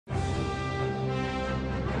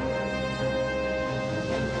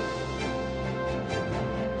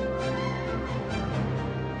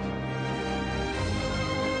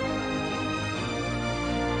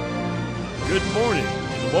Good morning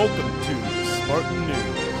and welcome to the Spartan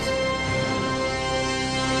News.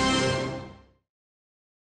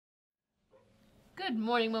 Good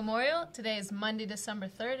morning, Memorial. Today is Monday, December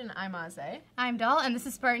 3rd, and I'm Aze. I'm Doll, and this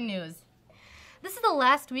is Spartan News. This is the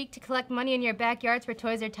last week to collect money in your backyards for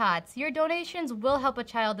Toys For Tots. Your donations will help a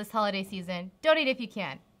child this holiday season. Donate if you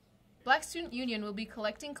can. Black Student Union will be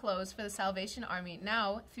collecting clothes for the Salvation Army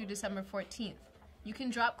now through December 14th. You can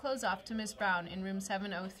drop clothes off to Ms. Brown in room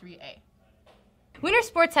 703A. Winter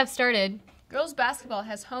sports have started. Girls basketball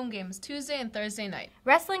has home games Tuesday and Thursday night.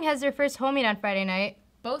 Wrestling has their first home meet on Friday night.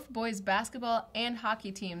 Both boys basketball and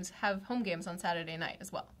hockey teams have home games on Saturday night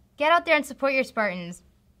as well. Get out there and support your Spartans.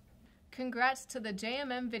 Congrats to the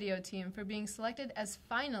JMM video team for being selected as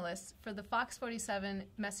finalists for the Fox 47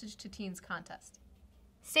 Message to Teens contest.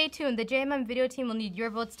 Stay tuned, the JMM video team will need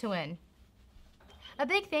your votes to win. A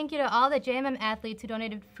big thank you to all the JMM athletes who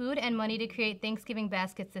donated food and money to create Thanksgiving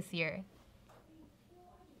baskets this year.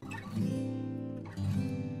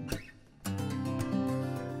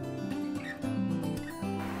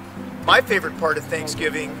 My favorite part of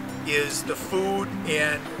Thanksgiving is the food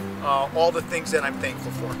and all the things that I'm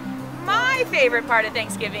thankful for. My favorite part of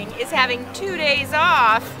Thanksgiving is having 2 days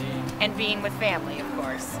off and being with family, of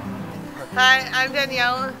course. Hi, I'm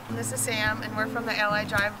Danielle, and this is Sam, and we're from the Ally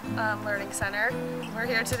Drive Learning Center. We're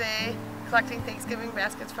here today collecting Thanksgiving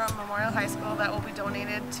baskets from Memorial High School that will be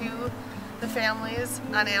donated to the families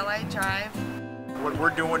on Ally Drive. What we're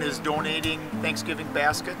doing is donating Thanksgiving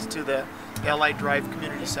baskets to the Ally Drive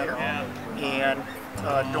Community Center and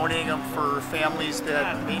donating them for families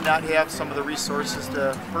that may not have some of the resources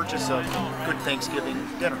to purchase a good Thanksgiving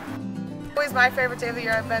dinner. Always my favorite day of the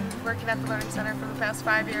year. I've been working at the Learning Center for the past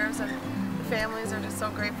 5 years, and the families are just so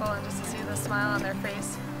grateful, and just to see the smile on their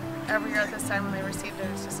face every year at this time when they received it,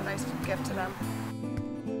 it's just a nice gift to them.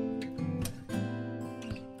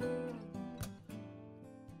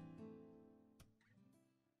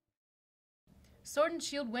 Sword and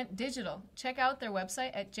Shield went digital. Check out their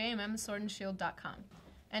website at jmmswordandshield.com.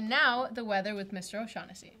 And now, the weather with Mr.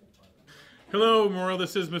 O'Shaughnessy. Hello, Memorial.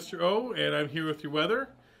 This is Mr. O, and I'm here with your weather.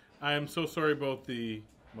 I am so sorry about the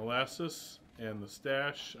molasses and the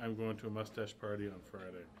stash. I'm going to a mustache party on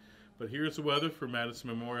Friday. But here's the weather for Madison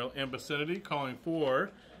Memorial and vicinity, calling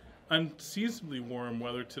for unseasonably warm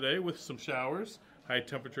weather today with some showers. High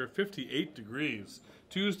temperature 58 degrees.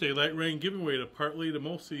 Tuesday, light rain giving way to partly to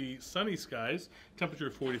mostly sunny skies.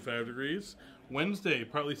 Temperature 45 degrees. Wednesday,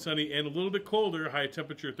 partly sunny and a little bit colder. High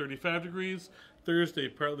temperature 35 degrees. Thursday,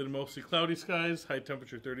 partly to mostly cloudy skies. High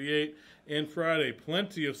temperature 38. And Friday,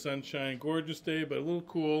 plenty of sunshine. Gorgeous day, but a little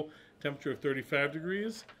cool. Temperature of 35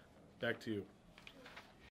 degrees. Back to you.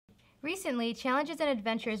 Recently, Challenges and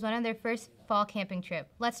Adventures went on their first fall camping trip.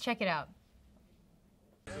 Let's check it out.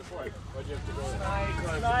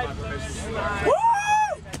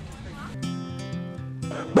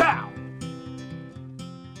 Bow!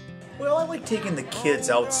 Well, I like taking the kids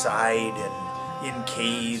outside and in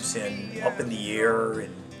caves and up in the air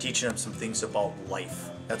and teaching them some things about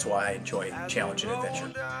life. That's why I enjoy Challenge and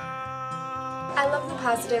Adventure. I love the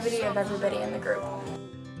positivity of everybody in the group.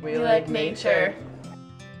 We like nature.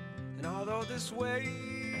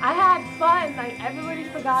 I had fun, like everybody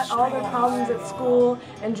forgot all their problems at school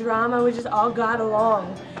and drama, we just all got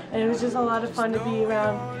along. And it was just a lot of fun to be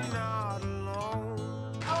around.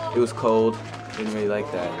 It was cold, didn't really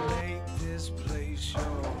like that.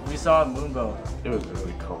 We saw a moonbow. It was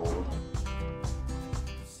really cold.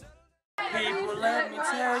 People, let me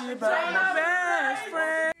tell you about my best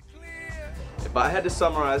friend. If I had to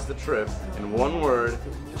summarize the trip in one word,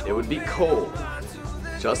 it would be cold.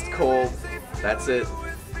 Just cold. That's it.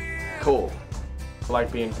 Cold. I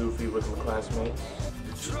like being goofy with my classmates.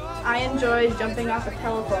 I enjoyed jumping off a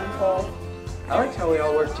telephone pole. I liked how we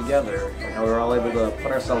all worked together and how we were all able to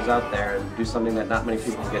put ourselves out there and do something that not many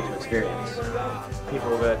people get to experience.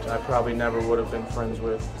 People that I probably never would have been friends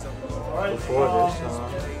with before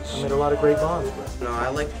this. I made a lot of great bonds with. No, I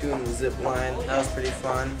liked doing the zip line. That was pretty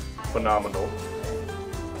fun. Phenomenal.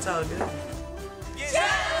 It's all good.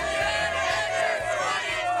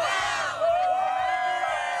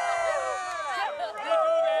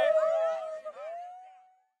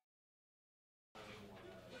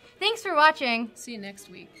 Thanks for watching. See you next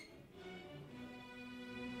week.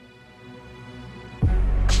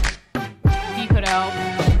 If you could help.